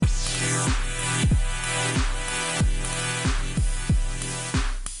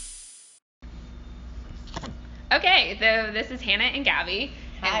Okay, so this is Hannah and Gabby.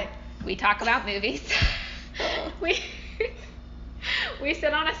 Hi. And we talk about movies. we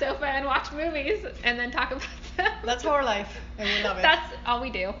sit on a sofa and watch movies and then talk about them. That's our life, and we love it. That's all we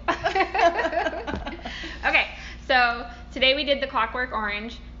do. Okay, so today we did The Clockwork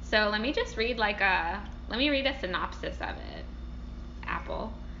Orange. So let me just read let me read a synopsis of it.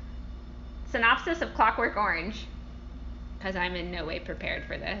 Apple. Synopsis of Clockwork Orange. Because I'm in no way prepared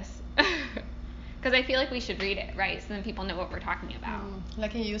for this. Because I feel like we should read it, right? So then people know what we're talking about.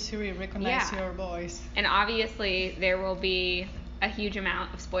 Like you, Siri, recognize your voice. And obviously there will be a huge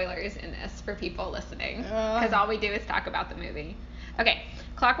amount of spoilers in this for people listening. Because all we do is talk about the movie. Okay,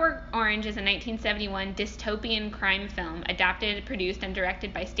 Clockwork Orange is a 1971 dystopian crime film adapted, produced, and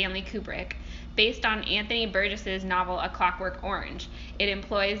directed by Stanley Kubrick, based on Anthony Burgess's novel A Clockwork Orange. It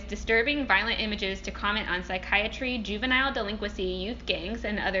employs disturbing, violent images to comment on psychiatry, juvenile delinquency, youth gangs,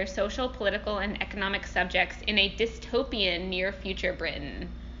 and other social, political, and economic subjects in a dystopian near-future Britain.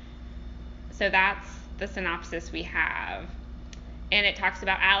 So that's the synopsis we have. And it talks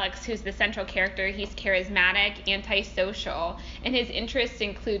about Alex, who's the central character. He's charismatic, antisocial, and his interests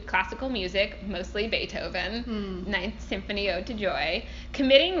include classical music, mostly Beethoven, Ninth Symphony Ode to Joy,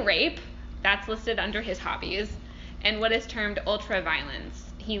 committing rape, that's listed under his hobbies, and what is termed ultra-violence.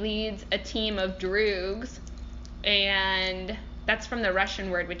 He leads a team of droogs, and that's from the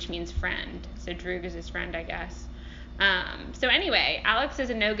Russian word which means friend. So droog is his friend, I guess. So anyway, Alex is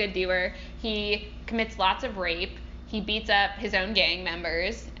a no-good doer. He commits lots of rape. He beats up his own gang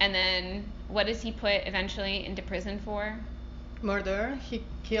members, and then what does he put eventually into prison for? Murder. He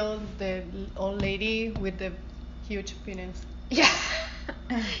killed the old lady with the huge penis. Yeah.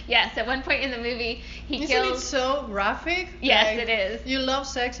 Yes, at one point in the movie, he Isn't it so graphic? Yes, like, it is. You love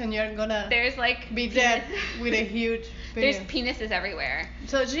sex and you're gonna There's like be dead with a huge penis. There's penises everywhere.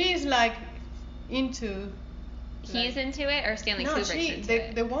 So she's like into... He's into it, or Stanley Kubrick's into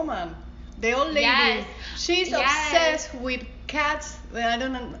it? The woman. The old lady. Yes. She's obsessed with cats. I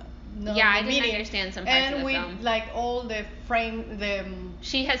don't know. Yeah, I didn't understand some parts of the film. And with like all the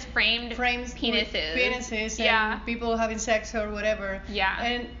she has framed penises. And people having sex or whatever. Yeah.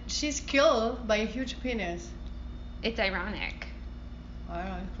 And she's killed by a huge penis. It's ironic. I don't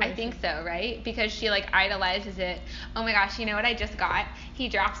know. I think so, right? Because she like idolizes it. Oh my gosh, you know what I just got? He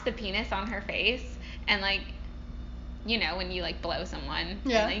drops the penis on her face, and like, you know, when you like blow someone,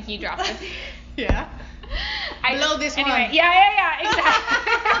 yeah. and like you drop the yeah. Blow this one. Yeah, exactly.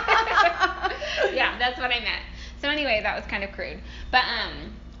 Yeah, that's what I meant. So anyway, that was kind of crude. But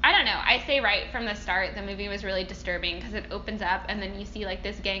I don't know. I say right from the start, the movie was really disturbing because it opens up and then you see like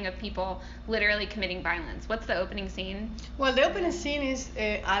this gang of people literally committing violence. What's the opening scene? Well, the opening scene is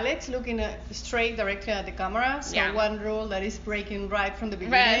Alex looking straight directly at the camera. So one rule that is breaking right from the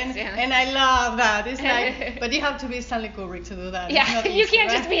beginning. Yeah. And I love that. It's like, but you have to be Stanley Kubrick to do that. Yeah, you can't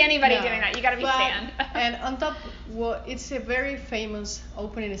just be anybody doing that. You got to be Stan. And on top, it's a very famous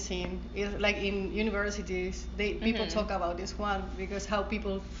opening scene. It's like in universities, people talk about this one because how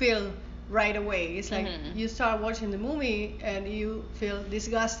people feel right away. It's like you start watching the movie and you feel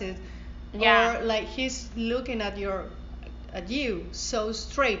disgusted, or like he's looking at you so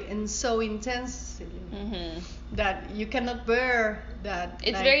straight and so intensely that you cannot bear that.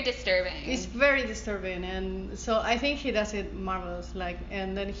 It's like, very disturbing. It's very disturbing, and so I think he does it marvelous. Like,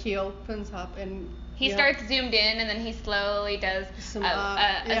 and then he opens up and he starts zoomed in, and then he slowly does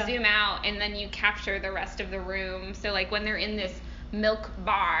a zoom out, and then you capture the rest of the room. So like when they're in this milk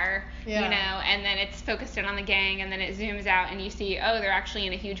bar, you know, and then it's focused in on the gang, and then it zooms out and you see, oh, they're actually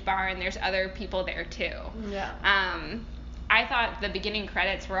in a huge bar and there's other people there too. I thought the beginning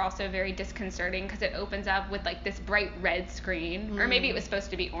credits were also very disconcerting because it opens up with like this bright red screen, or maybe it was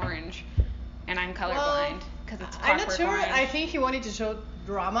supposed to be orange, and I'm colorblind because it's Clockwork I'm not sure. Orange. I think he wanted to show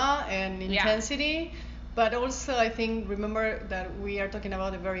drama and intensity. But also, I think, remember that we are talking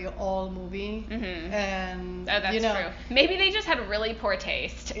about a very old movie. And, that's true. Maybe they just had really poor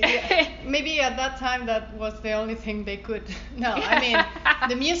taste. Maybe at that time that was the only thing they could. No, I mean,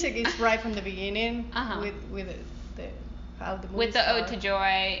 the music is right from the beginning with how the movie with the Ode to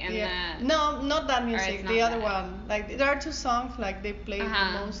Joy and the... No, not that music. The other one. Like, there are two songs, like, they play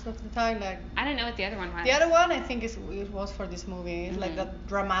most of the time. Like, I don't know what the other one was. The other one, I think, it was for this movie. It's like that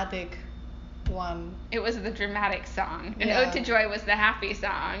dramatic one. It was the dramatic song, and Ode to Joy was the happy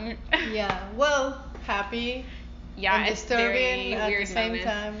song. Well, happy. And disturbing at the same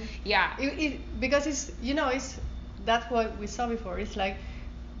time. Because it's that's what we saw before. It's like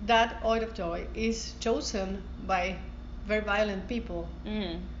that Ode of Joy is chosen by very violent people.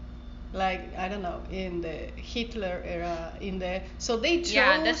 Like, I don't know, in the Hitler era, so they chose...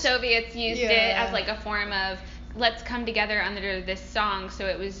 Yeah, the Soviets used it as like a form of let's come together under this song. So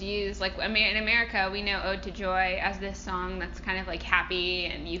it was used, like, in America, we know Ode to Joy as this song that's kind of like happy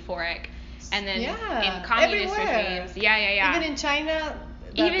and euphoric. And then in communist regimes, even in China,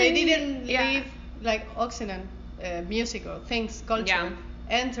 they didn't leave like Occident music or things, culture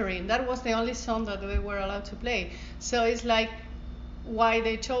entering. That was the only song that they were allowed to play. So it's like why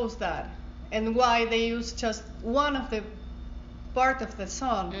they chose that, and why they used just one of the part of the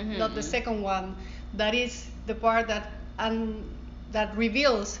song, not the second one. That is the part that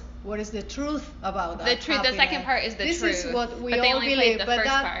reveals what is the truth about that. The truth. The second part is the truth. This is what we but all believe. The but first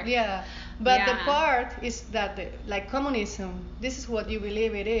that, part. But the part is that, like communism, this is what you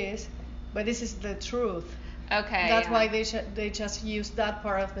believe it is, but this is the truth. Okay. That's why they just use that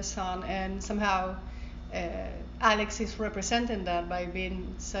part of the song, and somehow Alex is representing that by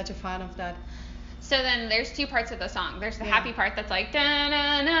being such a fan of that. So then there's two parts of the song. There's the happy part that's like da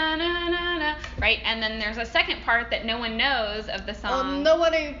na na na na na, right? And then there's a second part that no one knows of the song.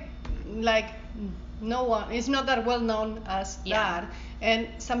 Nobody, like, no one. It's not that well known as that. And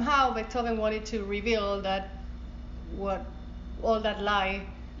somehow Beethoven wanted to reveal that all that lie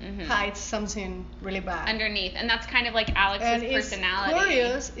hides something really bad underneath, and that's kind of like Alex's personality.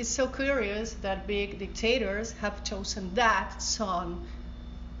 It's so curious that big dictators have chosen that song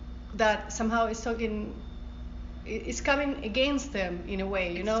that somehow is talking, it's coming against them in a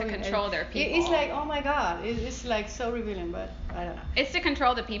way, you know, to control their people. It's like, oh my God, it's like so revealing, but I don't know. It's to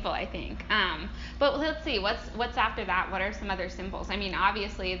control the people, I think. But let's see, what's after that? What are some other symbols? I mean,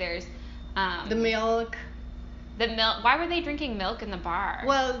 obviously there's the milk. The milk. Why were they drinking milk in the bar?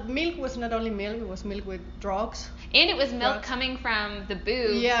 Well, milk was not only milk; it was milk with drugs. And it was milk coming from the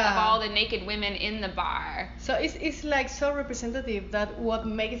boobs of all the naked women in the bar. So it's like so representative that what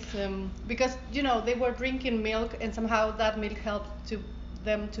makes them, because you know they were drinking milk and somehow that milk helped to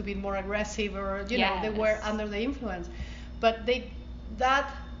them to be more aggressive, or you know they were under the influence. But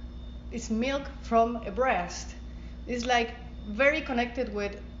that is milk from a breast. It's like very connected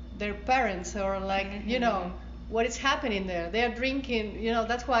with their parents, or like you know what is happening there. They are drinking, you know,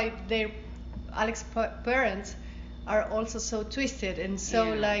 that's why Alex's parents are also so twisted and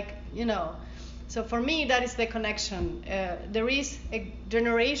so like, you know. So for me, that is the connection. There is a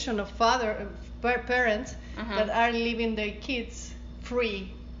generation of parents that are leaving their kids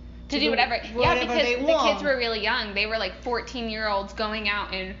free to do whatever because the kids were really young. They were like 14-year-olds going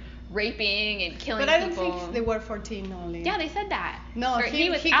out and raping and killing people. But I don't think they were 14 only. Yeah, they said that. No,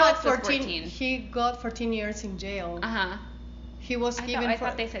 Alex got 14. He got 14 years in jail. He was I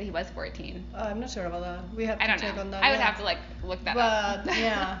thought they said he was 14. I'm not sure about that. We have to check on that. I would have to like look that up. But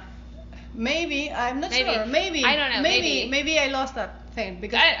yeah, maybe I'm not sure. Maybe I don't know. Maybe I lost that thing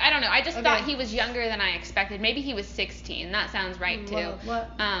because I don't know. I just thought he was younger than I expected. Maybe he was 16. That sounds right too.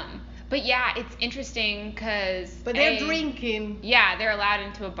 But yeah, it's interesting because. But they're drinking. Yeah, they're allowed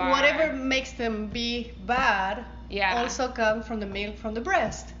into a bar. Whatever makes them be bad. Yeah. Also comes from the milk from the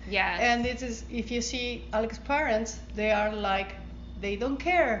breast. Yeah. And it is, if you see Alex's parents, they are like, they don't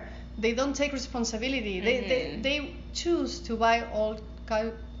care. They don't take responsibility. They choose to buy all kind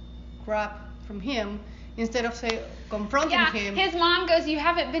of crap from him instead of confronting him. His mom goes, "You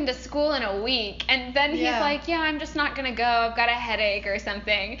haven't been to school in a week," and then he's like, "Yeah, I'm just not gonna go. I've got a headache or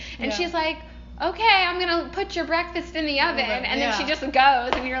something." And she's like, "Okay, I'm gonna put your breakfast in the oven," and then she just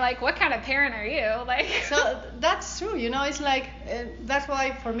goes, and you're like, "What kind of parent are you?" Like. So that's true, you know. It's like that's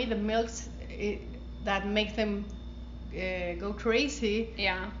why for me the milks that make them go crazy.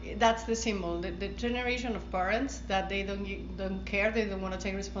 Yeah. That's the symbol. The generation of parents that they don't care, they don't want to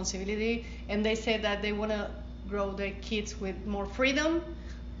take responsibility, and they say that they want to grow their kids with more freedom,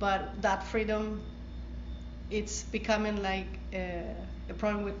 but that freedom, it's becoming like a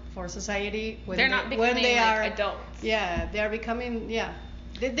problem for society when they're not becoming when they like are adults. Yeah, they are becoming. Yeah,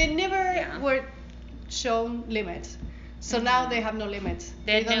 they never were shown limits. So now they have no limits.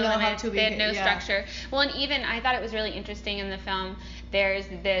 They don't know how to behave. They had no structure. Well, and even I thought it was really interesting in the film. There's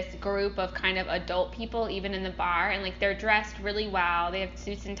this group of kind of adult people, even in the bar, and like they're dressed really well. They have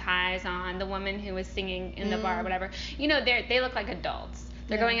suits and ties on. The woman who was singing in the bar, whatever. You know, they look like adults.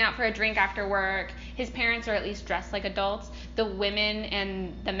 They're going out for a drink after work. His parents are at least dressed like adults. The women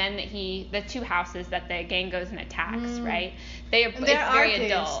and the men the two houses that the gang goes and attacks, right? They're very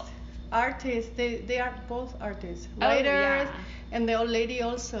adult. Artists, they are both artists, writers, and the old lady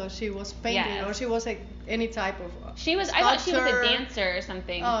also. She was painting, or she was any type of. I thought she was a dancer or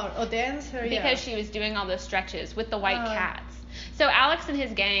something. Oh, a dancer, because she was doing all those stretches with the white cats. So Alex and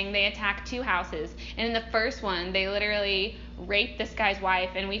his gang, they attack two houses, and in the first one, they literally raped this guy's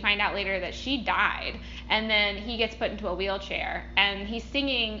wife, and we find out later that she died, and then he gets put into a wheelchair, and he's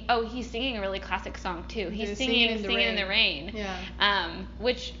singing a really classic song too. He's singing in the rain. Yeah.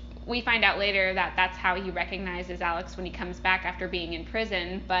 Which we find out later that that's how he recognizes Alex when he comes back after being in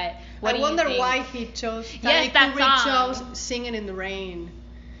prison. But I wonder why he chose that song. Chose Singing in the Rain.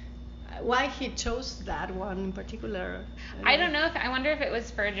 Why he chose that one in particular? I don't know. I wonder if it was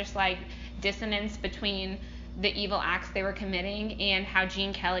for just like dissonance between the evil acts they were committing and how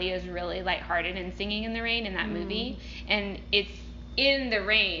Gene Kelly is really lighthearted and singing in the rain in that movie. And it's in the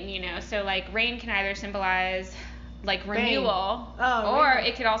rain, you know. So like rain can either symbolize like renewal, or really?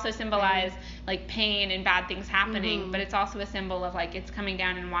 It could also symbolize like pain and bad things happening, but it's also a symbol of like it's coming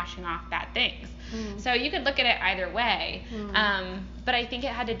down and washing off bad things. So you could look at it either way, but I think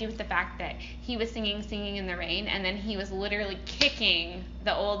it had to do with the fact that he was singing in the rain, and then he was literally kicking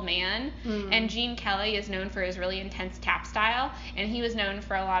the old man. And Gene Kelly is known for his really intense tap style, and he was known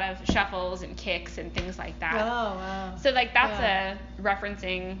for a lot of shuffles and kicks and things like that. Oh, wow. So like that's a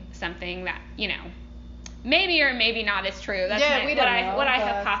referencing something that, you know, maybe or maybe not is true. That's what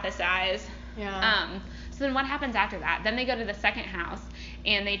I hypothesize. Yeah. So then what happens after that? Then they go to the second house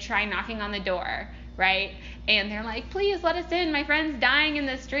and they try knocking on the door, right? And they're like, please let us in. My friend's dying in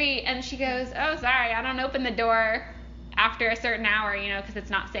the street. And she goes, oh, sorry, I don't open the door after a certain hour, you know, because it's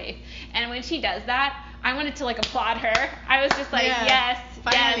not safe. And when she does that, I wanted to like applaud her. I was just like, yes,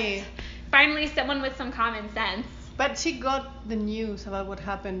 finally someone with some common sense. But she got the news about what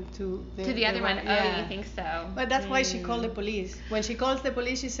happened to the other one. Oh, you think so? But that's why she called the police. When she calls the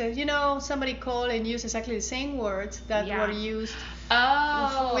police, she says, you know, somebody called and used exactly the same words that were used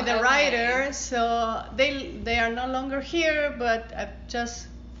with the writer. So they are no longer here, but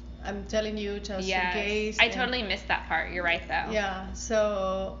I'm telling you just in case. I totally missed that part. You're right, though. Yeah.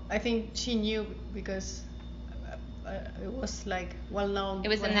 So I think she knew because it was like well known. It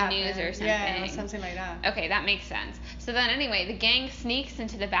was in the news or something. Yeah, something like that. Okay, that makes sense. So then anyway, the gang sneaks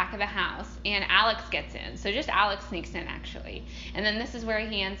into the back of the house and Alex gets in. So just Alex sneaks in actually. And then this is where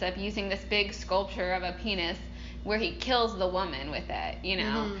he ends up using this big sculpture of a penis where he kills the woman with it, you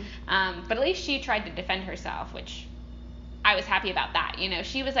know. But at least she tried to defend herself, which I was happy about that. You know,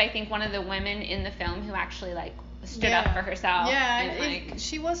 she was I think one of the women in the film who actually like stood up for herself. Yeah, and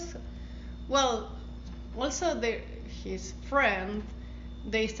she was well also his friend,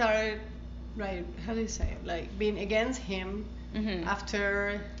 they started, right, how do you say it, like being against him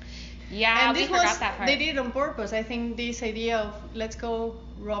after. Yeah, and we forgot that part. They did it on purpose. I think this idea of let's go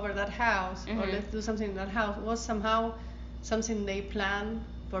rob that house or let's do something in that house was somehow something they planned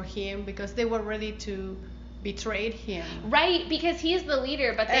for him because they were ready to betray him. Right, because he's the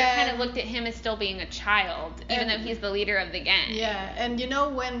leader, but they kind of looked at him as still being a child, even though he's the leader of the gang. Yeah, and you know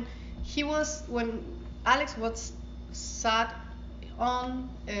when Alex was sat on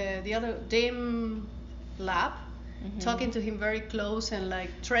the other dim lap, talking to him very close and like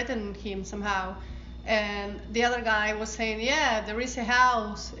threatening him somehow. And the other guy was saying, yeah, there is a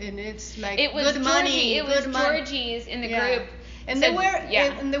house and it's like good money. It was Georgie's in the group. And they were,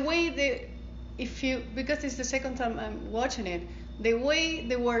 and the way because it's the second time I'm watching it, the way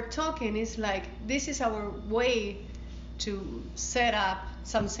they were talking is like, this is our way to set up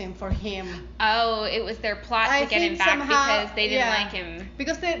something for him. Oh, it was their plot to get him back because they didn't like him.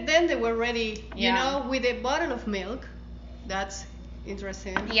 Because then they were ready, you know, with a bottle of milk. That's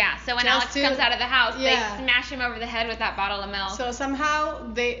interesting. Yeah, so when Alex comes out of the house, they smash him over the head with that bottle of milk. So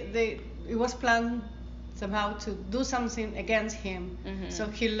somehow it was planned somehow to do something against him. So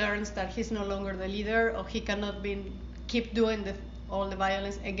he learns that he's no longer the leader, or he cannot keep doing all the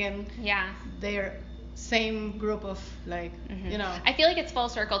violence again. Yeah. They're same group of like, you know. I feel like it's full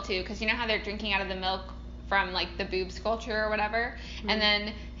circle too, because you know how they're drinking out of the milk from like the boob sculpture or whatever, and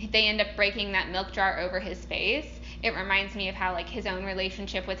then they end up breaking that milk jar over his face. It reminds me of how like his own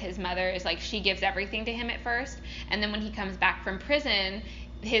relationship with his mother is like she gives everything to him at first, and then when he comes back from prison,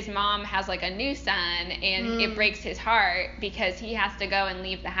 his mom has like a new son, and it breaks his heart because he has to go and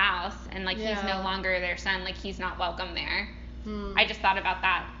leave the house, and like he's no longer their son, like he's not welcome there. I just thought about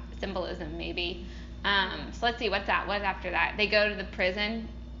that symbolism maybe. So let's see, what's after that? They go to the prison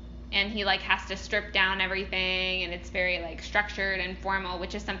and he like has to strip down everything, and it's very like structured and formal,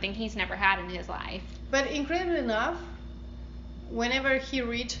 which is something he's never had in his life. But incredibly enough, whenever he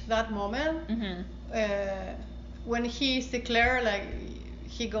reached that moment, when he's declared like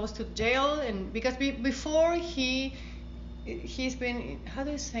he goes to jail, and because before he's been, how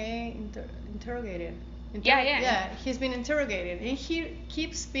do you say, interrogated. He's been interrogated, and he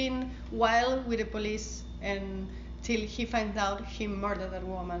keeps being wild with the police until he finds out he murdered that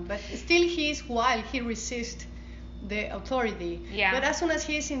woman. But still, he's wild. He resists the authority. Yeah. But as soon as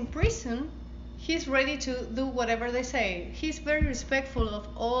he's in prison, he's ready to do whatever they say. He's very respectful of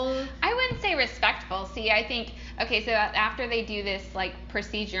all. I wouldn't say respectful. See, I think, okay, so after they do this like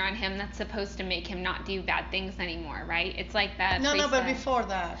procedure on him that's supposed to make him not do bad things anymore, right? It's like that. No, but before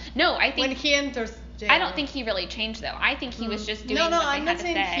that. No, I think when he enters jail. I don't think he really changed though. I think he was just doing what they I'm not had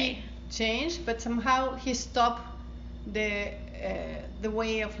to saying say. he changed, but somehow he stopped the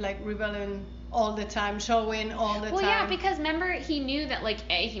way of like rebelling all the time, showing all the time. Well, yeah, because remember he knew that like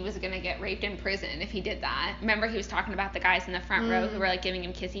he was gonna get raped in prison if he did that. Remember he was talking about the guys in the front row who were like giving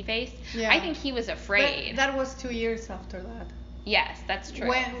him kissy face. Yeah. I think he was afraid. But that was 2 years after that. Yes, that's true.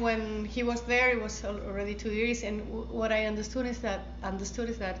 When he was there, it was already 2 years, and what I understood is that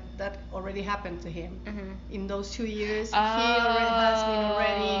that already happened to him. In those 2 years. He has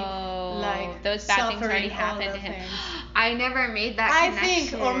been like those bad things already happened to him. I never made that connection. I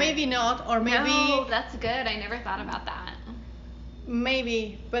think, or maybe not, or maybe. No, that's good. I never thought about that.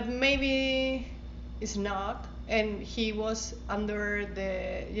 Maybe, but maybe it's not, and he was under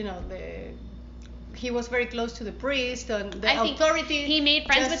he was very close to the priest and the authority. He made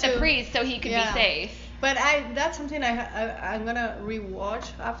friends with the priest so he could be safe. But that's something I'm gonna rewatch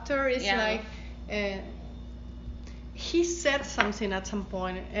after. It's like he said something at some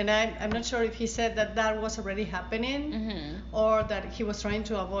point, and I'm not sure if he said that was already happening or that he was trying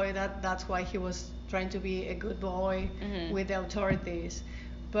to avoid that. That's why he was trying to be a good boy with the authorities.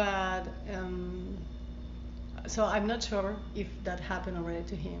 But so I'm not sure if that happened already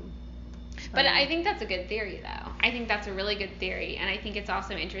to him. But I think that's a good theory, though. I think that's a really good theory, and I think it's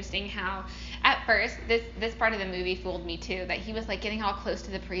also interesting how, at first, this part of the movie fooled me too. That he was like getting all close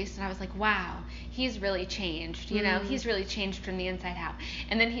to the priest, and I was like, wow, he's really changed. You know, he's really changed from the inside out.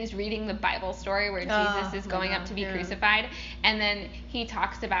 And then he's reading the Bible story where Jesus is going up to be crucified, and then he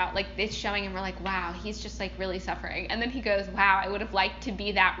talks about like it's showing him. We're like, wow, he's just like really suffering. And then he goes, wow, I would have liked to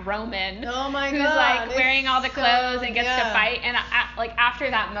be that Roman who's like wearing all the clothes and gets to fight. And like after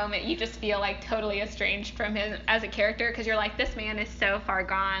that moment, you just feel like totally estranged from him as a character because you're like, this man is so far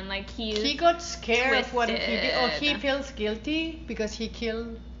gone. Like he got scared of what he did, or he feels guilty because he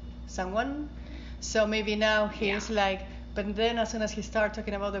killed someone. So maybe now he's like, but then as soon as he starts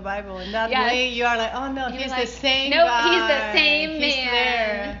talking about the Bible in that way, you are like, oh no, he's like, the same guy. He's the same man.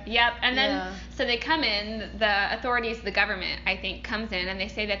 There. Yep. And then so they come in, the authorities, the government, I think, comes in and they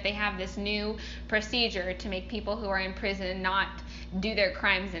say that they have this new procedure to make people who are in prison not do their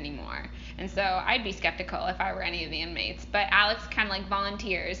crimes anymore. And so I'd be skeptical if I were any of the inmates. But Alex kind of like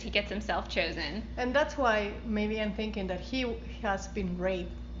volunteers. He gets himself chosen. And that's why maybe I'm thinking that he has been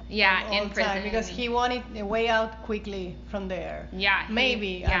raped. Yeah, all in prison. Time because he wanted a way out quickly from there. Yeah. Maybe.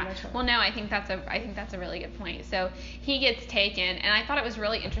 Yeah. I'm not sure. Well, no, I think that's a really good point. So he gets taken, and I thought it was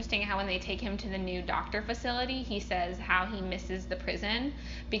really interesting how when they take him to the new doctor facility, he says how he misses the prison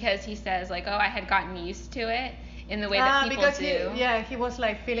because he says like, oh, I had gotten used to it in the way that people do. He was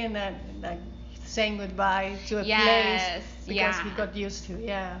like feeling that like saying goodbye to a place because he got used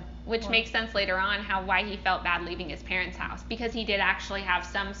to Which makes sense later on why he felt bad leaving his parents' house, because he did actually have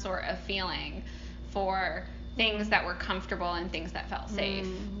some sort of feeling for things that were comfortable and things that felt safe.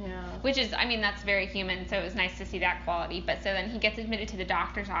 Which is, I mean, that's very human, so it was nice to see that quality. But so then he gets admitted to the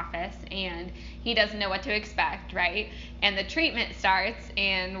doctor's office and he doesn't know what to expect, right? And the treatment starts,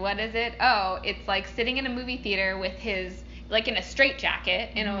 and what is it? Oh, it's like sitting in a movie theater with his, like in a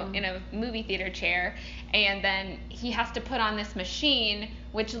straitjacket in a movie theater chair, and then he has to put on this machine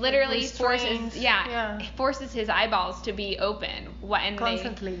which literally forces his eyeballs to be open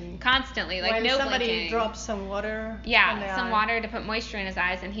constantly like when no somebody blinking. Drops some water water to put moisture in his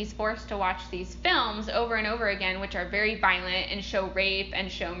eyes, and he's forced to watch these films over and over again which are very violent and show rape and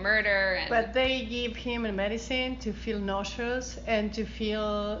show murder but they give him a medicine to feel nauseous and to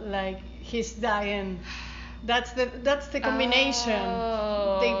feel like he's dying. That's the combination.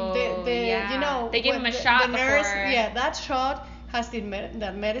 They give him a shot the nurse, before. That shot has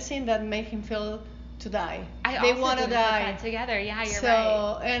that medicine that make him feel to die. They want to die. Put that together. Yeah, you're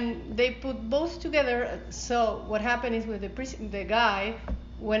right. And they put both together. So what happened is with the guy,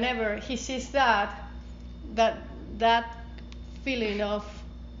 whenever he sees that feeling of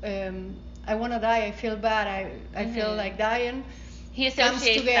I want to die, I feel bad, I feel like dying. He associates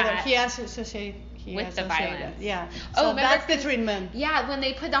comes together. that. He associates with the violence. Yeah. So that's the treatment. Yeah, when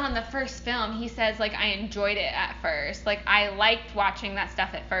they put on the first film, he says like I enjoyed it at first. Like I liked watching that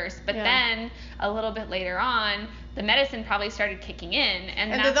stuff at first, but then a little bit later on, the medicine probably started kicking in,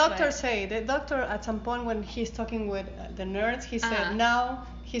 and the doctor at some point when he's talking with the nurse, he said now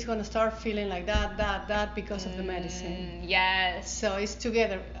he's gonna start feeling like that because of the medicine. Yes. So it's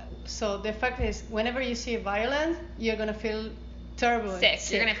together. So the fact is, whenever you see violence, you're gonna feel terrible. Sick.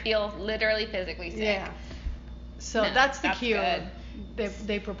 You're gonna feel literally physically sick. Yeah. So that's the cure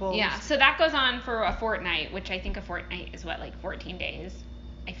they propose. Yeah. So that goes on for a fortnight, which I think a fortnight is what, like 14 days.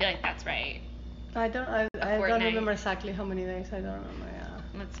 I feel like that's right. I don't remember exactly how many days. I don't remember. Yeah.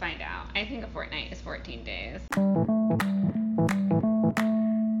 Let's find out. I think a fortnight is 14 days.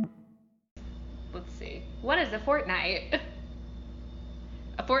 Let's see. What is a fortnight?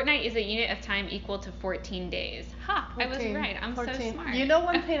 A fortnight is a unit of time equal to 14 days. Ha! 14, I was right. I'm 14. So smart. You know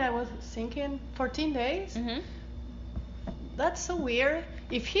one thing I was thinking? 14 days? Mm-hmm. That's so weird.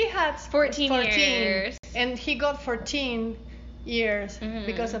 If he had 14 years and he got 14 years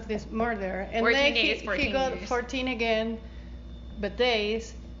because of this murder, and then he got 14 again, but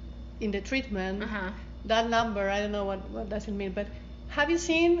days in the treatment, that number, I don't know what does it mean, but have you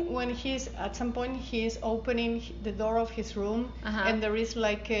seen when at some point he's opening the door of his room and there is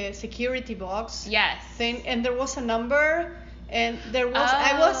like a security box thing, and there was a number, and there was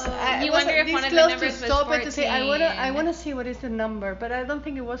I was this close to stop it to say I wanna see what is the number, but I don't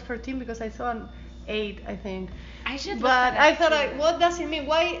think it was 14 because I saw an 8, I think. I should. But I thought, what does it mean?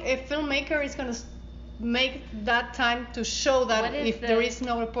 Why a filmmaker is gonna make that time to show that if there is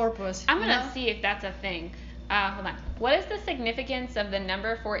no purpose? I'm gonna see if that's a thing. Hold on. What is the significance of the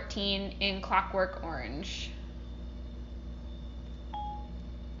number 14 in Clockwork Orange?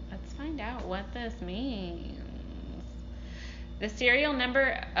 Let's find out what this means. The serial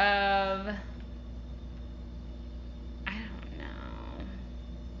number of... I don't know.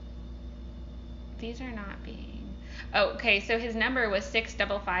 These are not being... Oh, okay, so his number was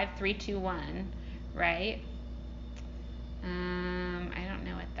 655321, right? I don't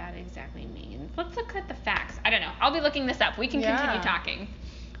know what that exactly means. Let's look at the facts. I don't know. I'll be looking this up. We can continue talking.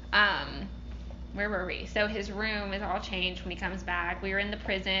 Where were we? So his room is all changed when he comes back. We were in the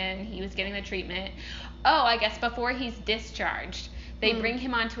prison. He was getting the treatment. Oh, I guess before he's discharged, they bring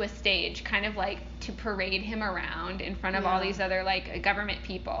him onto a stage, kind of like to parade him around in front of all these other like government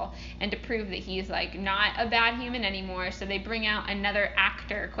people, and to prove that he's like not a bad human anymore. So they bring out another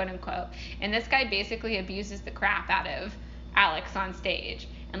actor, quote unquote, and this guy basically abuses the crap out of Alex on stage,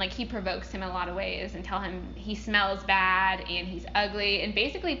 and like he provokes him in a lot of ways and tell him he smells bad and he's ugly, and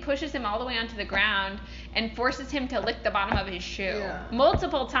basically pushes him all the way onto the ground and forces him to lick the bottom of his shoe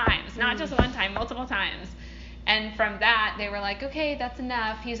multiple times, not just one time, multiple times. And from that, they were like, okay, that's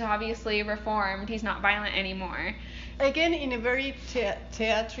enough. He's obviously reformed. He's not violent anymore. Again, in a very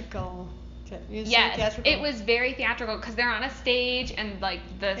theatrical. Yes, it was very theatrical because they're on a stage and like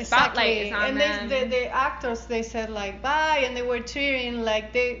the spotlight is on them. And the actors, they said like bye, and they were cheering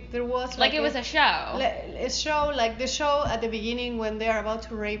like there was like it was a show. A show, like the show at the beginning when they are about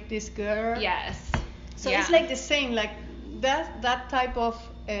to rape this girl. Yes. So it's like the same, like that type of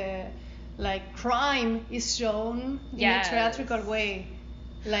like crime is shown in a theatrical way.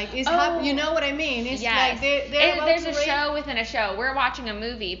 Like it's you know what I mean? It's like there's a show within a show. We're watching a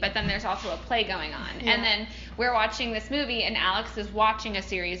movie, but then there's also a play going on, and then we're watching this movie, and Alex is watching a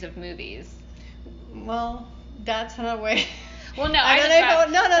series of movies. Well, that's another way. Well, no,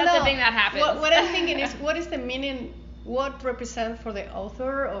 that's the thing that happens. What I'm thinking is, what is the meaning? What represents for the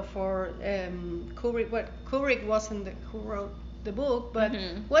author or for Kubrick? What Kubrick wasn't who wrote the book, but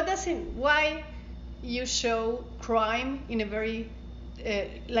what does it? Why you show crime in a very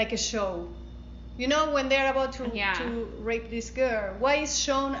like a show, you know, when they're about to rape this girl, why is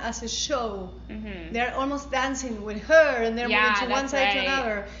shown as a show? They're almost dancing with her and they're moving to one side to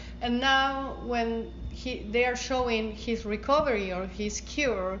another, and now when they are showing his recovery or his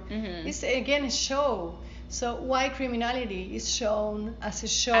cure, it's again a show. So why criminality is shown as a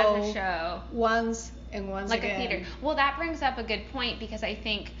show once and once like again. Like a theater. Well, that brings up a good point, because I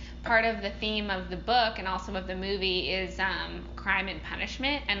think part of the theme of the book and also of the movie is crime and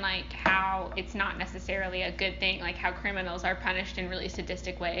punishment, and like how it's not necessarily a good thing, like how criminals are punished in really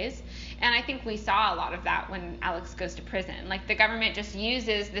sadistic ways. And I think we saw a lot of that when Alex goes to prison. Like the government just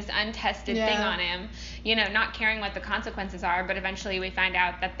uses this untested thing on him, you know, not caring what the consequences are, but eventually we find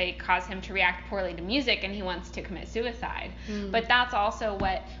out that they cause him to react poorly to music and he wants to commit suicide. But that's also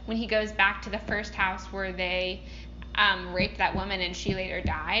what, when he goes back to the first house where they raped that woman and she later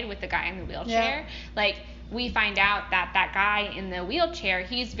died with the guy in the wheelchair, like we find out that that guy in the wheelchair,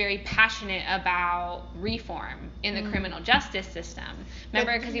 he's very passionate about reform in the criminal justice system.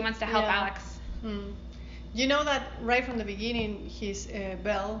 Remember, because he wants to help Alex. You know that right from the beginning, his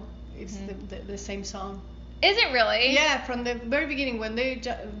Belle, it's the same song. Is it really? Yeah, from the very beginning when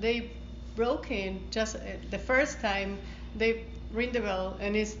they broke in, just the first time they ring the bell,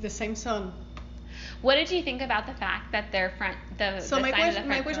 and it's the same song. What did you think about the fact that their front, the So the my sign of the question,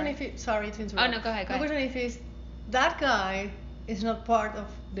 front my question, door- if it, sorry to interrupt. Oh, no, go ahead, go My ahead. question if is that guy is not part of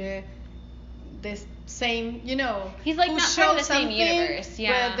the same, you know. He's, like, who not part of shows the same something, universe,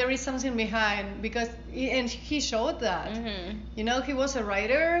 yeah. But there is something behind because and he showed that. Mhm. You know, he was a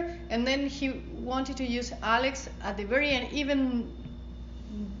writer, and then he wanted to use Alex at the very end, even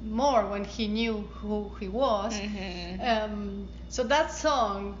more when he knew who he was. So that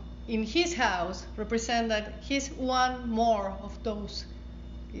song in his house represent that he's one more of those.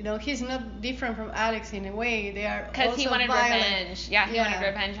 You know, he's not different from Alex in a way. They are Because he also wanted violent. revenge. Yeah, he wanted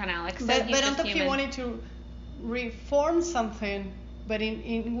revenge on Alex. So But, he's but on just top, human. he wanted to reform something. But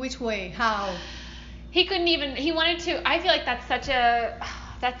in which way? How? He couldn't even. He wanted to. I feel like that's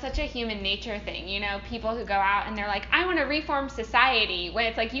such a human nature thing. You know, people who go out and they're like, I want to reform society. When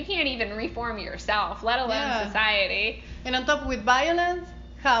it's like you can't even reform yourself, let alone society. And on top with violence,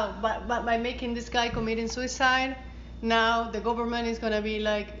 how? By making this guy committing suicide. Now the government is gonna be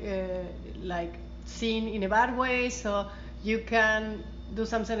like seen in a bad way, so you can do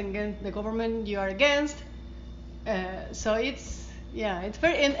something against the government you are against. So it's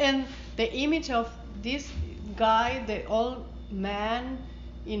very and the image of this guy, the old man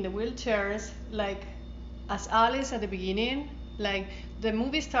in the wheelchairs, like as Alex at the beginning, like the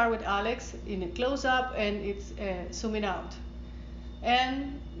movie starts with Alex in a close up and it's zooming out,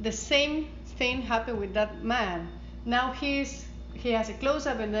 and the same thing happened with that man. Now he has a close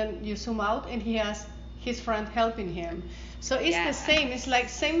up and then you zoom out and he has his friend helping him. So it's the same. It's like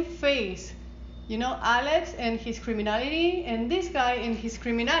same face. You know, Alex and his criminality and this guy and his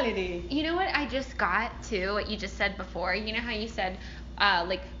criminality. You know what I just got to what you just said before? You know how you said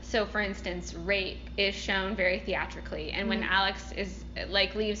so for instance, rape is shown very theatrically, and when Alex is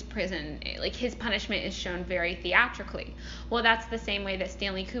leaves prison, like his punishment is shown very theatrically. Well, that's the same way that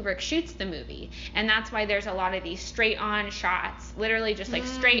Stanley Kubrick shoots the movie, and that's why there's a lot of these straight on shots, literally just like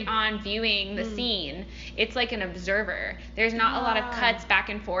straight on viewing the scene. It's like an observer. There's not a lot of cuts back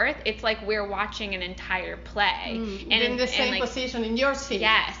and forth. It's like we're watching an entire play. And in the same position in your seat.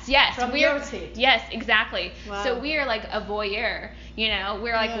 Yes. From your seat. Yes, exactly. Wow. So we are like a voyeur. You know,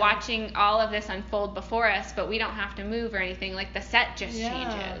 we're like watching all of this unfold before us, but we don't have to move or anything. Like the set just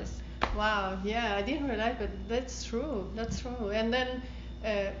changes. Wow, yeah, I didn't realize, but that's true. And then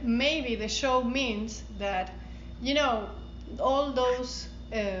maybe the show means that, you know, all those,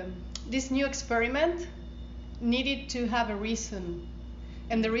 this new experiment needed to have a reason.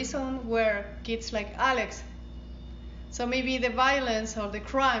 And the reason were kids like Alex. So maybe the violence or the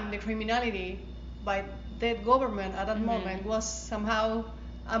crime, the criminality by the government at that moment was somehow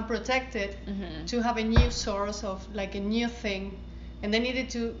unprotected to have a new source of like a new thing, and they needed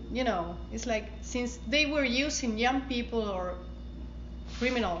to, you know, it's like since they were using young people or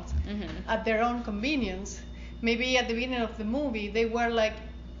criminals at their own convenience, maybe at the beginning of the movie they were like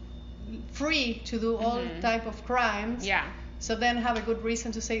free to do all type of crimes. So then have a good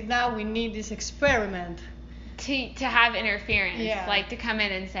reason to say now we need this experiment. To have interference, like to come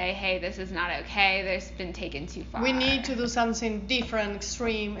in and say, hey, this is not okay, this has been taken too far. We need to do something different,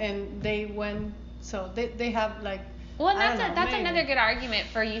 extreme, and they went, so they have like, well, and that's another good argument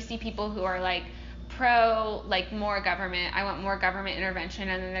for you see people who are like pro like more government, I want more government intervention,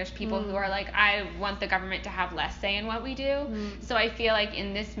 and then there's people who are like, I want the government to have less say in what we do. So I feel like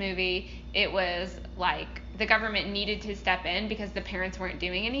in this movie it was like the government needed to step in because the parents weren't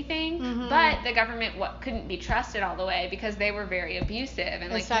doing anything, but the government couldn't be trusted all the way because they were very abusive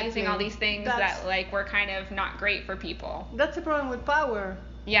and like using all these things that like were kind of not great for people. That's the problem with power.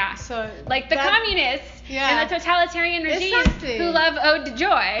 Yeah. So like the communists and the totalitarian regimes who love ode to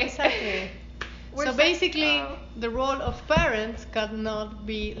joy. Exactly. So basically, the role of parents cannot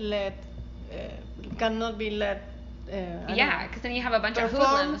be let. Because then you have a bunch of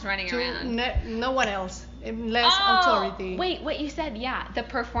hoodlums running around. No one else, less authority. Wait, what you said, the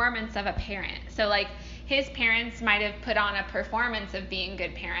performance of a parent. So like his parents might have put on a performance of being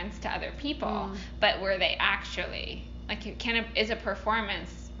good parents to other people, but were they actually like? Is a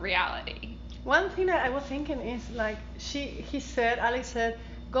performance reality? One thing that I was thinking is like Alex said,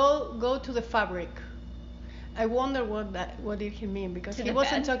 go to the fabric. I wonder what did he mean, because he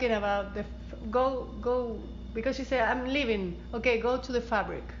wasn't talking about the go because he said I'm leaving. Okay, go to the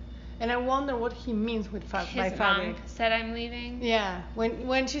fabric, and I wonder what he means with by fabric. His mom said I'm leaving. Yeah,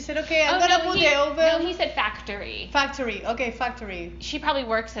 when she said okay, I'm gonna put the oven. No, he said factory. Factory. Okay, factory. She probably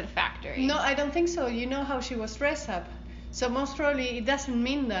works at a factory. No, I don't think so. You know how she was dressed up, so most probably it doesn't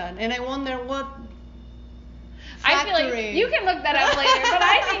mean that. And I wonder what. Factory. I feel like you can look that up later, but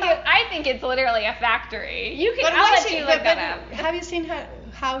I think it's literally a factory. I'll let you look that up. Have you seen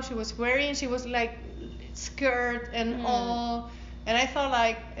how she was wearing. She was like skirt and all, and I thought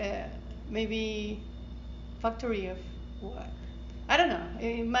like maybe factory of what? I don't know.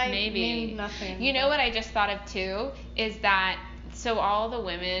 It might mean nothing. You know what I just thought of too is that so all the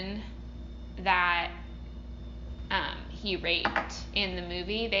women that he raped in the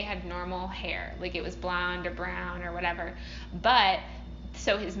movie, they had normal hair, like it was blonde or brown or whatever, but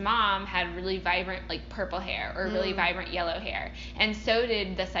so his mom had really vibrant like purple hair or really vibrant yellow hair, and so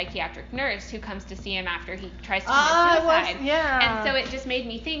did the psychiatric nurse who comes to see him after he tries to commit suicide. And so it just made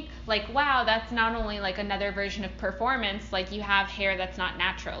me think like, wow, that's not only like another version of performance, like you have hair that's not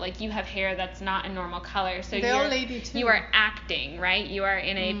natural, like you have hair that's not a normal color, so you are acting, right? You are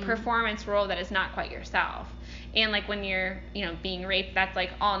in a performance role that is not quite yourself. And like when you're, you know, being raped, that's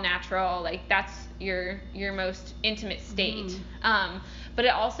like all natural, like that's your most intimate state. But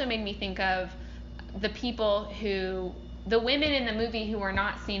it also made me think of the the women in the movie who were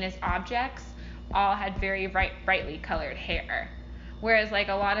not seen as objects all had very brightly colored hair. Whereas like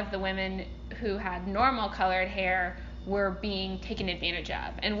a lot of the women who had normal colored hair were being taken advantage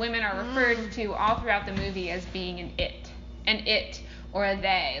of. And women are referred to all throughout the movie as being an it or a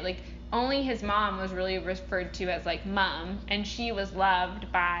they. Like only his mom was really referred to as like mom, and she was loved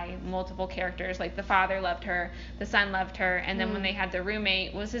by multiple characters. Like the father loved her, the son loved her, and then when they had the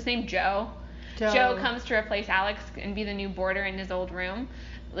roommate, what was his name? Joe comes to replace Alex and be the new boarder in his old room.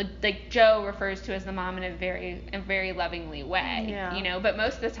 Like Joe refers to as the mom in a very lovingly way, you know. But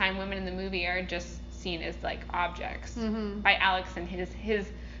most of the time, women in the movie are just seen as like objects by Alex and his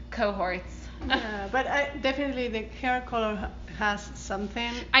cohorts. Yeah, but definitely the hair color has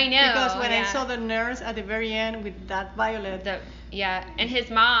something. I know. Because when I saw the nurse at the very end with that violet. And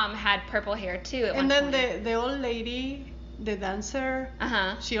his mom had purple hair too at one point. And then the old lady, the dancer,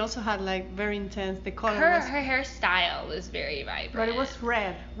 she also had like very intense, the color her hairstyle was very vibrant. But it was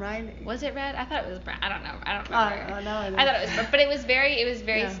red, right? Was it red? I thought it was brown. I don't know. I don't remember. No, I thought it was, but it was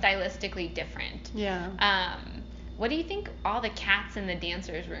very stylistically different. Yeah. What do you think all the cats in the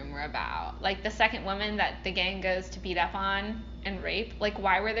dancers' room were about? Like the second woman that the gang goes to beat up on and rape? Like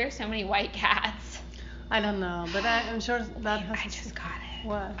why were there so many white cats? I don't know, but I'm sure that has... I just got it.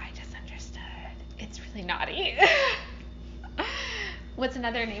 What? I just understood. It's really naughty. What's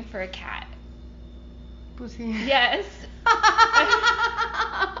another name for a cat? Pussy. Yes.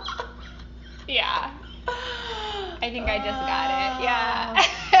 Yeah. I think I just got it. Yeah.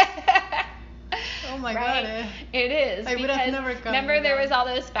 Oh my right? God. It is. I would have never gotten remember there that. was all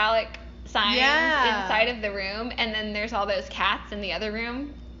those phallic signs inside of the room, and then there's all those cats in the other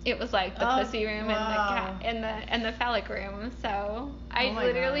room. It was like the pussy room and the cat and the phallic room. So I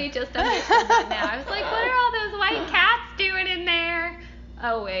literally just understood that now. I was like, what are all those white cats doing in there?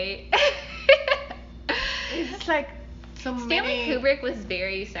 Oh wait. It's like so Stanley Kubrick was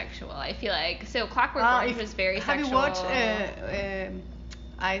very sexual, I feel like. So Clockwork Orange was very sexual. Have you watched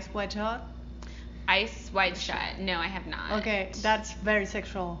Eyes Wide Shut? Eyes Wide Shut. No, I have not. Okay, that's very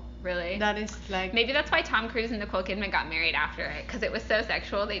sexual. Really? That is like... Maybe that's why Tom Cruise and Nicole Kidman got married after it, because it was so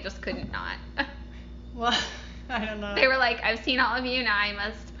sexual they just couldn't not. Well, I don't know. They were like, I've seen all of you, now I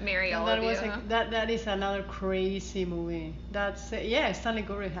must marry all of you. Like, that is another crazy movie. That's Stanley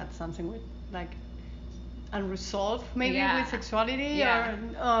Kubrick had something with like unresolved, maybe with sexuality, or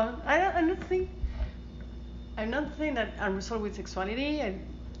I'm not saying that unresolved with sexuality,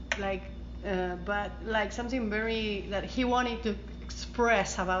 but like something very that he wanted to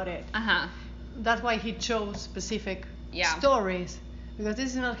express about it. That's why he chose specific stories, because this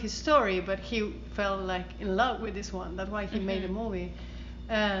is not his story, but he felt like in love with this one. That's why he made the movie.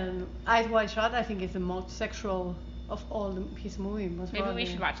 And Eyes Wide Shut, I think, is the most sexual of all his movies. Maybe we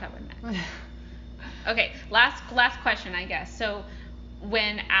should watch that one next. Okay, last question, I guess. So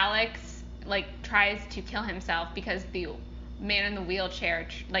when Alex like tries to kill himself because the man in the wheelchair,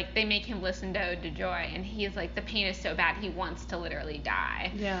 like they make him listen to Ode to Joy, and he's like, the pain is so bad he wants to literally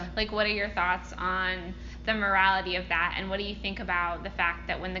die. Yeah. Like, what are your thoughts on the morality of that, and what do you think about the fact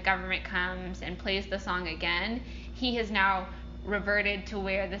that when the government comes and plays the song again, he has now reverted to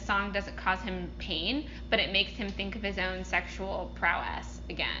where the song doesn't cause him pain, but it makes him think of his own sexual prowess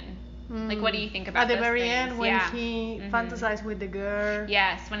again? Like, what do you think about at the those very things? end when he fantasized with the girl?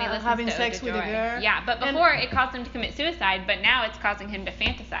 Yes, when he listens having to sex Ode to with Joy. the girl. Yeah, but before it caused him to commit suicide, but now it's causing him to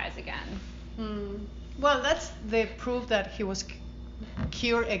fantasize again. Well, that's the proof that he was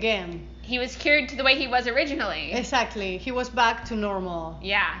cured again. He was cured to the way he was originally. Exactly. He was back to normal.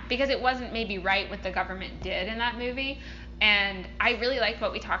 Yeah, because it wasn't maybe right what the government did in that movie. And I really liked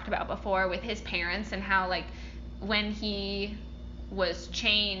what we talked about before with his parents and how, like, when he was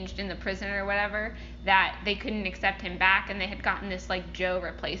changed in the prison or whatever, that they couldn't accept him back, and they had gotten this like Joe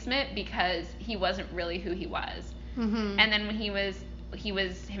replacement because he wasn't really who he was. Mm-hmm. And then when he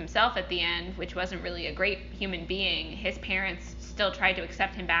was himself at the end, which wasn't really a great human being, his parents still tried to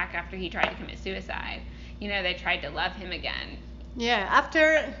accept him back after he tried to commit suicide. You know, they tried to love him again. Yeah,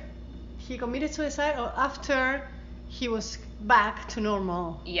 after he committed suicide or after he was back to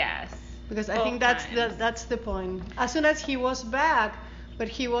normal. Yes. Because I think that's the point. As soon as he was back, but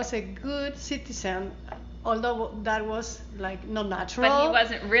he was a good citizen, although that was like not natural. But he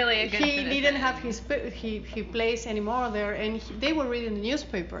wasn't really a good citizen. He didn't have his place anymore there, and they were reading the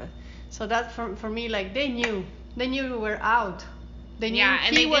newspaper. So that for me, like they knew we were out. They knew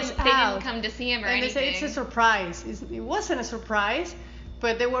he was out. They didn't come to see him or anything. And they said it's a surprise. It wasn't a surprise,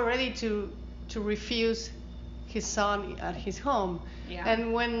 but they were ready to refuse his son at his home. Yeah.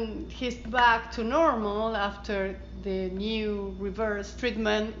 And when he's back to normal after the new reverse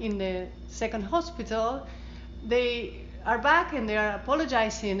treatment in the second hospital, they are back and they are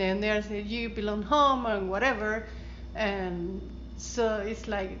apologizing and they're saying you belong home and whatever. And so it's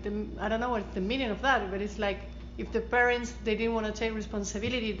like I don't know what's the meaning of that, but it's like if the parents they didn't want to take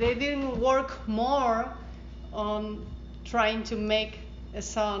responsibility, they didn't work more on trying to make a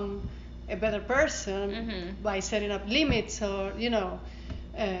son a better person by setting up limits or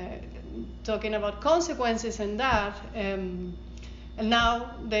talking about consequences and that and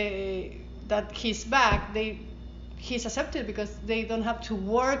now that he's back he's accepted because they don't have to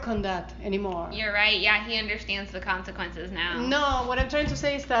work on that anymore. You're right. Yeah, he understands the consequences now. No, what I'm trying to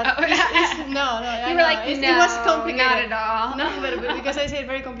say is that no. You were like, no, it was complicated. Not at all. No, but because I say it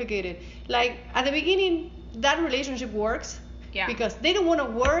very complicated. Like at the beginning, that relationship works. Yeah. Because they don't want to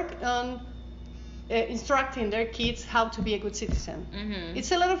work on instructing their kids how to be a good citizen. Mm-hmm.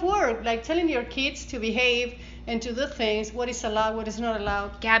 It's a lot of work, like telling your kids to behave and to do things, what is allowed, what is not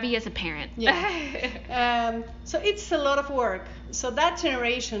allowed. Gabby is a parent. Yeah. So it's a lot of work. So that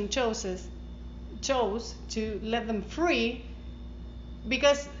generation chose to let them free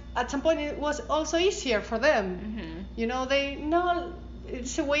because at some point it was also easier for them. Mm-hmm. You know,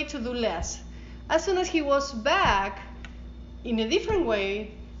 it's a way to do less. As soon as he was back, in a different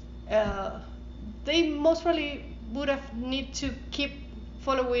way, they most probably would have need to keep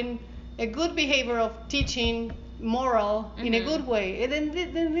following a good behavior of teaching moral in a good way. And then they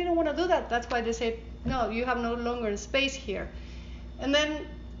didn't want to do that. That's why they said, no, you have no longer space here. And then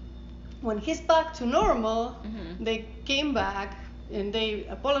when he's back to normal, they came back and they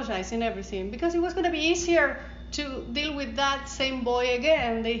apologized and everything because it was going to be easier to deal with that same boy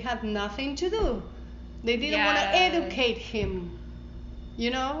again. They had nothing to do. They didn't want to educate him,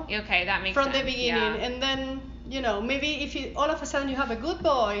 Okay, that makes from sense. the beginning. Yeah. And then, maybe if you all of a sudden you have a good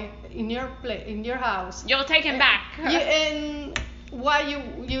boy in your house, you'll take him back. And why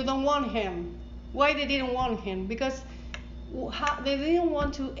you don't want him? Why they didn't want him? Because they didn't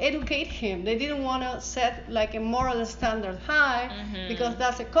want to educate him. They didn't want to set like a moral standard high because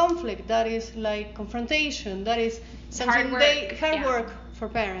that's a conflict. That is like confrontation. That is something hard work for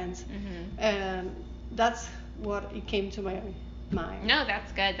parents. And that's what it came to my mind. No,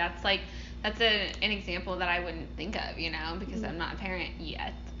 that's good. That's an example that I wouldn't think of, because I'm not a parent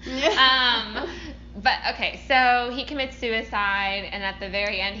yet. Yeah. But okay, so he commits suicide, and at the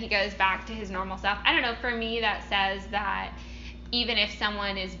very end, he goes back to his normal self. I don't know. For me, that says that even if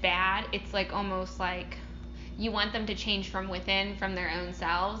someone is bad, it's like almost like you want them to change from within, from their own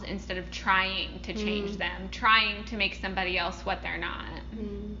selves, instead of trying to change them, trying to make somebody else what they're not.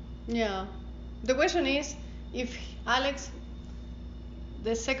 Yeah. The question is, if Alex,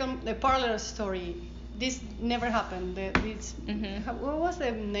 the parlor story, this never happened. What was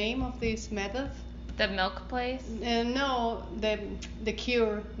the name of this method? The milk place? No, the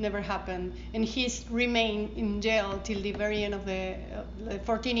cure never happened, and he's remained in jail till the very end of the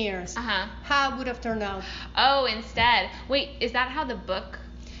 14 years. How would have turned out? Oh, instead. Wait, is that how the book?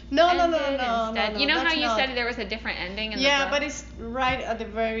 No. You know how you said there was a different ending in the book? Yeah, but it's right at the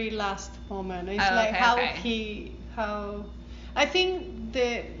very last moment. It's how I think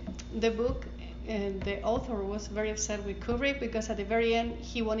the book and the author was very upset with Kubrick because at the very end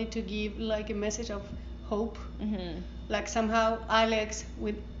he wanted to give like a message of hope. Like somehow Alex,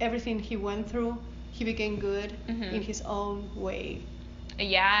 with everything he went through, he became good in his own way.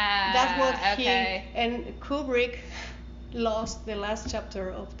 Yeah. That's what and Kubrick lost the last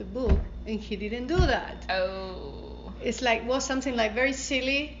chapter of the book and he didn't do that. Oh. It's like was something like very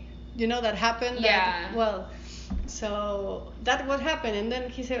silly, that happened. Yeah. So So that what happened, and then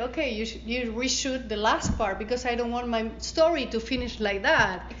he said, okay, you reshoot the last part because I don't want my story to finish like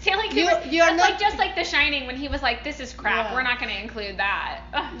that. Stanley Kubrick, that's like just like The Shining when he was like, this is crap, we're not going to include that.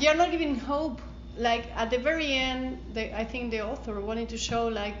 Ugh. You're not giving hope. Like at the very end, I think the author wanted to show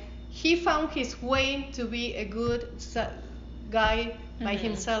like he found his way to be a good guy by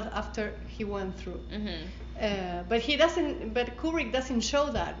himself after he went through. But he doesn't. But Kubrick doesn't show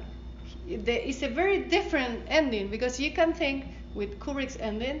that. It's a very different ending because you can think with Kubrick's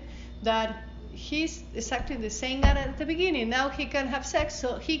ending that he's exactly the same guy at the beginning. Now he can have sex,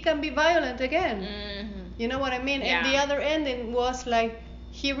 so he can be violent again. You know what I mean? Yeah. And the other ending was like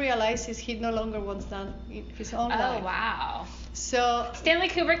he realizes he no longer wants that in his own life. Oh wow. So Stanley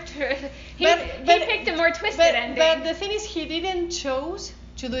Kubrick, he picked a more twisted ending. But the thing is, he didn't choose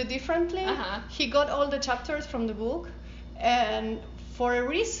to do it differently. He got all the chapters from the book, and for a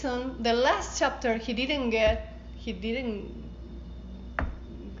reason, the last chapter he didn't get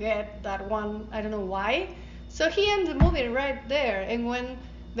that one. I don't know why. So he ended the movie right there. And when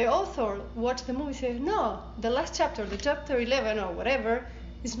the author watched the movie, he said, "No, the last chapter, the chapter 11 or whatever,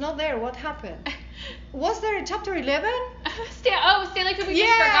 is not there. What happened? Was there a chapter 11?" Stanley Kubrick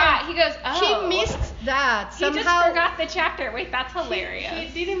just forgot. He goes, oh. He missed that. Somehow, he just forgot the chapter. Wait, that's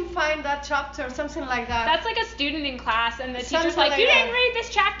hilarious. He didn't find that chapter, something like that. That's like a student in class, and the teacher's like, you didn't read this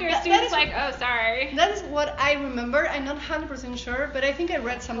chapter. Student's like, oh, sorry. That is what I remember. I'm not 100% sure, but I think I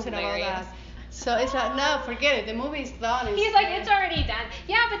read something about that. So it's like, no, forget it. The movie is done. He's like, it's already done.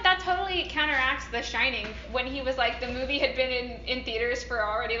 Yeah, but that totally counteracts The Shining when he was like, the movie had been in theaters for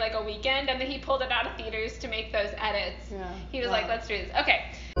already like a weekend, and then he pulled it out of theaters to make those edits. Yeah. He was like, let's do this. Okay.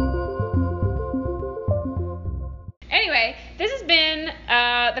 Anyway, this has been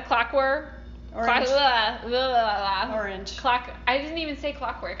the Clockwork. Orange. Orange. I didn't even say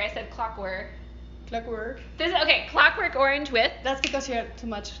Clockwork. I said Clockwork. Clockwork. Clockwork Orange with. That's because you had too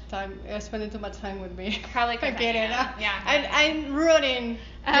much time, spending too much time with me. Probably. I get it. Yeah. I'm ruining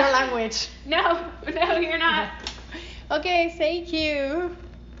your language. No, you're not. Okay, thank you.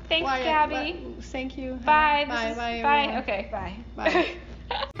 Thanks, Gabby. Thank you. Bye. Bye. Bye. Okay. Bye.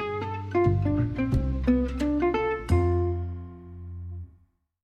 Bye.